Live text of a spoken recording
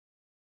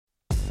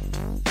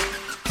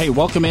Hey,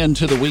 welcome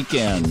into the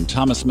weekend.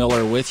 Thomas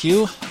Miller with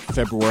you,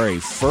 February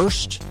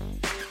 1st.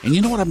 And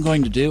you know what I'm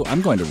going to do?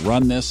 I'm going to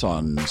run this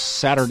on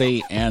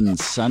Saturday and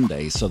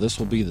Sunday, so this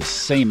will be the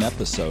same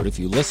episode. If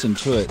you listen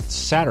to it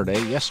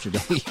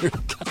yesterday, you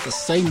got the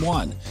same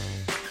one.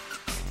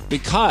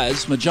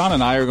 Because John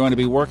and I are going to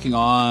be working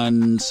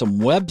on some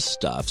web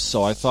stuff,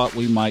 so I thought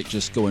we might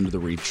just go into the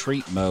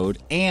retreat mode.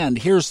 And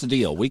here's the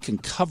deal. We can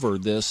cover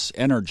this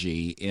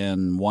energy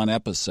in one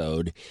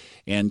episode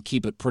and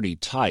keep it pretty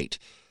tight.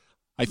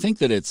 I think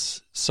that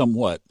it's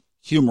somewhat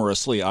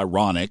humorously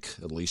ironic,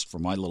 at least for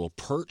my little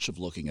perch of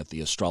looking at the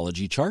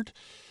astrology chart,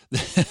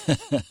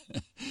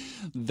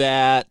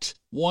 that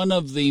one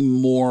of the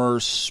more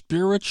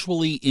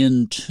spiritually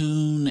in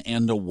tune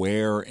and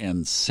aware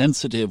and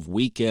sensitive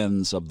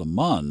weekends of the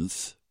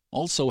month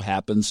also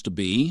happens to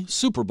be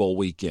Super Bowl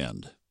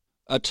weekend,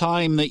 a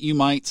time that you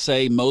might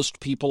say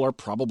most people are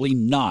probably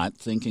not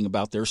thinking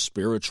about their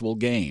spiritual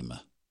game.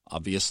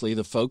 Obviously,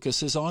 the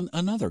focus is on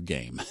another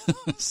game.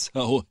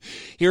 So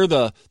here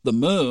the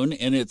moon,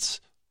 in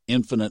its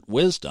infinite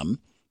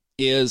wisdom,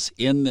 is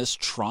in this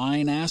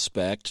trine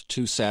aspect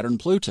to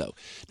Saturn-Pluto.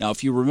 Now,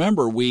 if you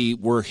remember, we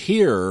were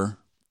here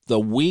the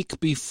week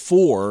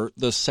before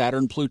the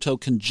Saturn-Pluto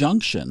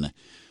conjunction,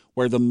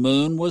 where the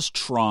moon was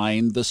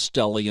trine the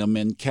stellium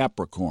in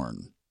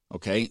Capricorn.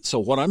 Okay, so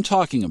what I'm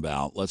talking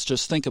about, let's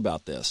just think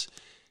about this.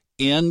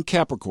 In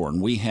Capricorn,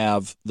 we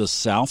have the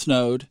South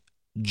Node,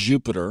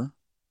 Jupiter,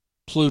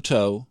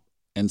 Pluto,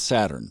 and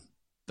Saturn.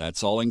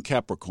 That's all in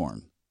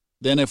Capricorn.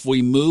 Then if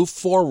we move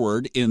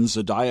forward in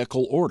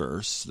zodiacal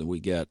orders, then we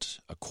get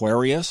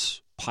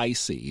Aquarius,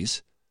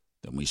 Pisces,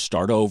 then we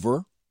start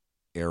over,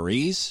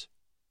 Aries,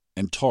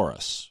 and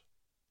Taurus.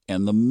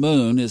 And the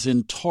moon is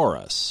in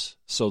Taurus.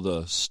 So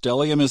the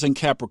stellium is in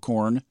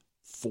Capricorn,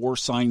 4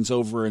 signs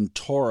over in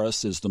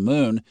Taurus is the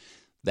moon.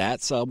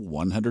 That's a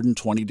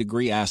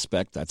 120-degree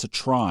aspect. That's a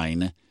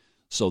trine.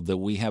 So that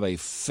we have a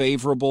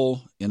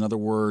favorable, in other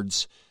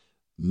words,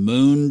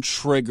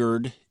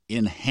 moon-triggered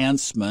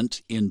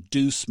enhancement,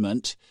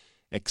 inducement,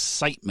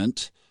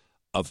 excitement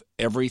of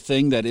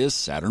everything that is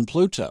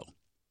Saturn-Pluto.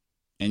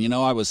 And, you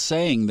know, I was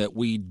saying that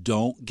we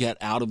don't get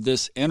out of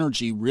this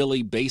energy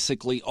really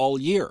basically all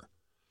year.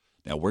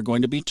 Now, we're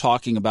going to be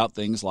talking about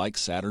things like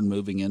Saturn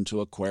moving into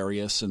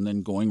Aquarius and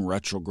then going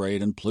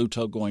retrograde and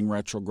Pluto going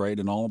retrograde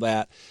and all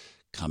that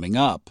coming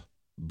up.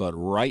 But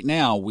right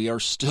now, we are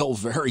still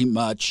very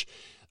much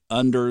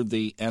under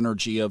the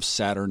energy of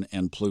Saturn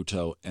and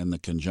Pluto and the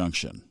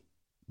conjunction.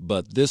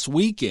 But this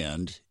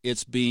weekend,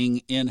 it's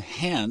being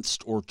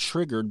enhanced or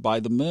triggered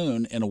by the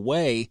moon in a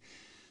way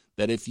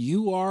that if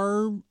you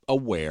are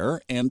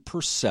aware and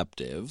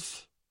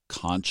perceptive,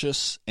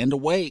 conscious and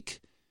awake,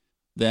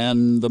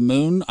 then the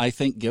moon, I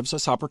think, gives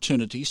us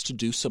opportunities to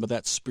do some of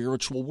that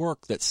spiritual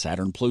work that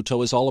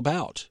Saturn-Pluto is all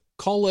about.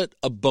 Call it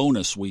a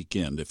bonus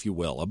weekend, if you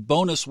will, a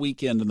bonus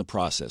weekend in the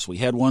process. We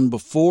had one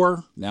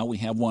before, now we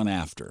have one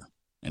after.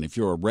 And if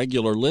you're a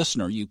regular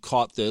listener, you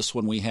caught this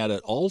when we had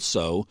it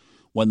also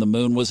when the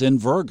moon was in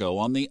Virgo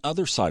on the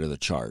other side of the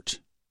chart,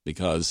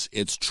 because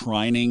it's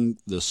trining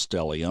the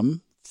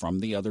stellium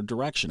from the other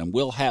direction. And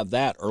we'll have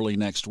that early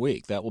next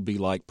week. That will be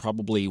like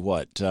probably,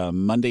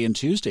 Monday and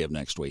Tuesday of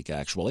next week,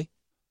 actually.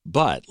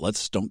 But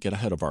let's don't get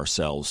ahead of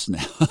ourselves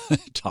now,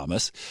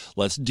 Thomas.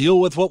 Let's deal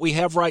with what we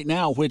have right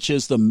now, which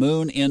is the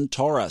moon in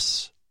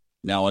Taurus.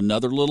 Now,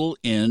 another little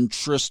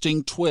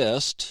interesting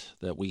twist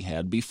that we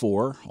had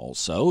before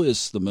also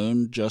is the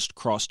moon just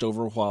crossed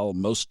over while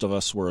most of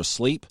us were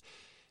asleep.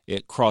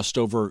 It crossed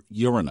over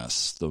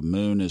Uranus. The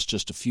moon is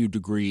just a few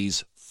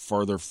degrees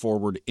farther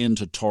forward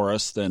into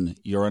Taurus than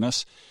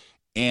Uranus.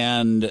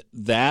 And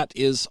that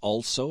is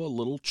also a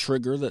little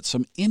trigger that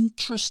some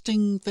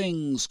interesting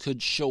things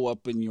could show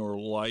up in your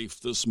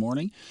life this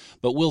morning.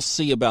 But we'll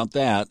see about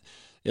that.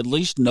 At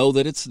least know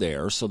that it's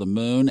there. So the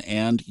moon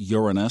and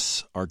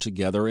Uranus are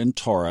together in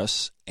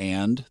Taurus,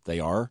 and they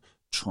are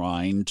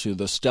trine to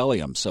the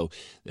stellium. So,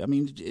 I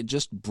mean, it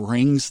just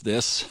brings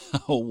this,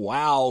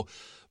 wow,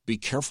 be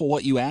careful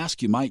what you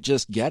ask. You might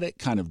just get it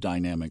kind of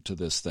dynamic to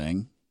this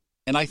thing.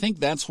 And I think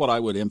that's what I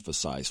would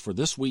emphasize for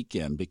this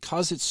weekend.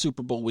 Because it's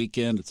Super Bowl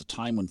weekend, it's a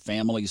time when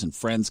families and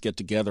friends get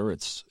together.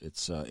 It's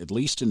at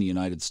least in the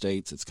United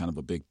States, it's kind of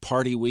a big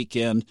party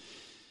weekend.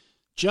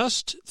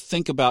 Just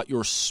think about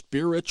your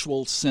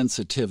spiritual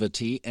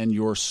sensitivity and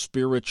your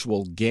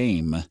spiritual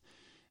game.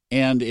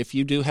 And if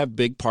you do have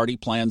big party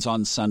plans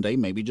on Sunday,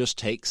 maybe just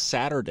take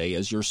Saturday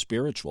as your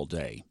spiritual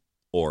day.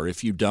 Or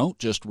if you don't,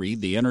 just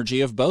read the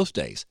energy of both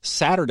days.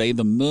 Saturday,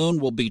 the moon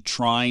will be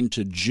trine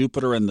to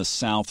Jupiter in the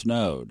South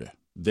Node.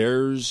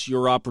 There's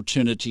your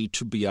opportunity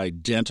to be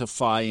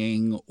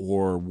identifying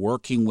or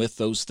working with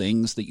those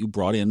things that you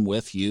brought in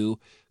with you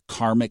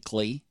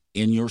karmically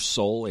in your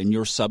soul, in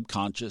your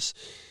subconscious,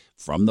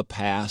 from the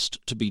past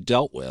to be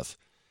dealt with.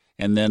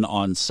 And then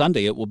on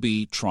Sunday, it will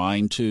be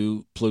trine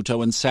to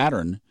Pluto and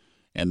Saturn.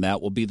 And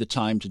that will be the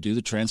time to do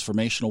the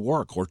transformational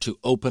work or to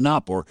open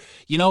up. Or,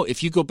 you know,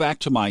 if you go back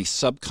to my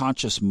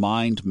Subconscious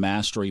Mind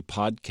Mastery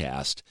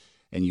podcast,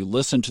 and you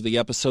listen to the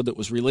episode that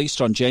was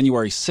released on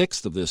January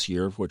 6th of this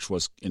year, which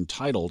was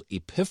entitled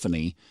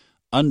Epiphany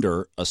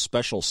Under a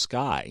Special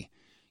Sky,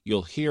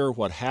 you'll hear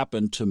what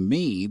happened to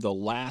me the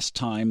last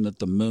time that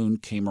the moon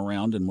came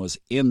around and was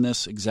in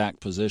this exact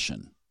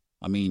position.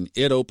 I mean,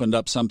 it opened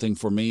up something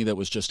for me that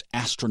was just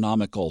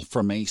astronomical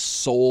from a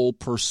soul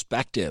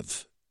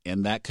perspective.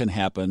 And that can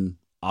happen,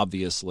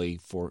 obviously,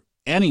 for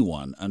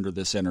anyone under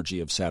this energy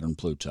of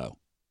Saturn-Pluto.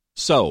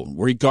 So,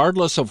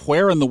 regardless of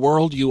where in the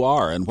world you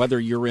are and whether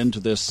you're into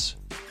this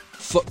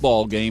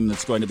football game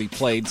that's going to be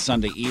played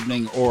Sunday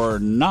evening or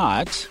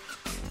not,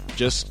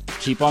 just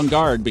keep on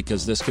guard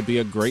because this could be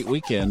a great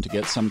weekend to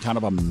get some kind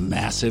of a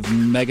massive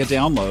mega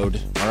download.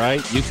 All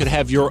right? You could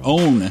have your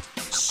own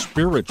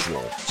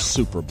spiritual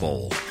Super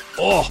Bowl.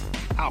 Oh,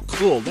 how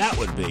cool that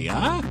would be,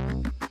 huh?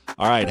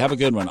 All right, have a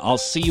good one. I'll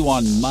see you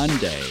on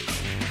Monday.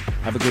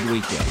 Have a good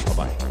weekend.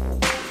 Bye-bye.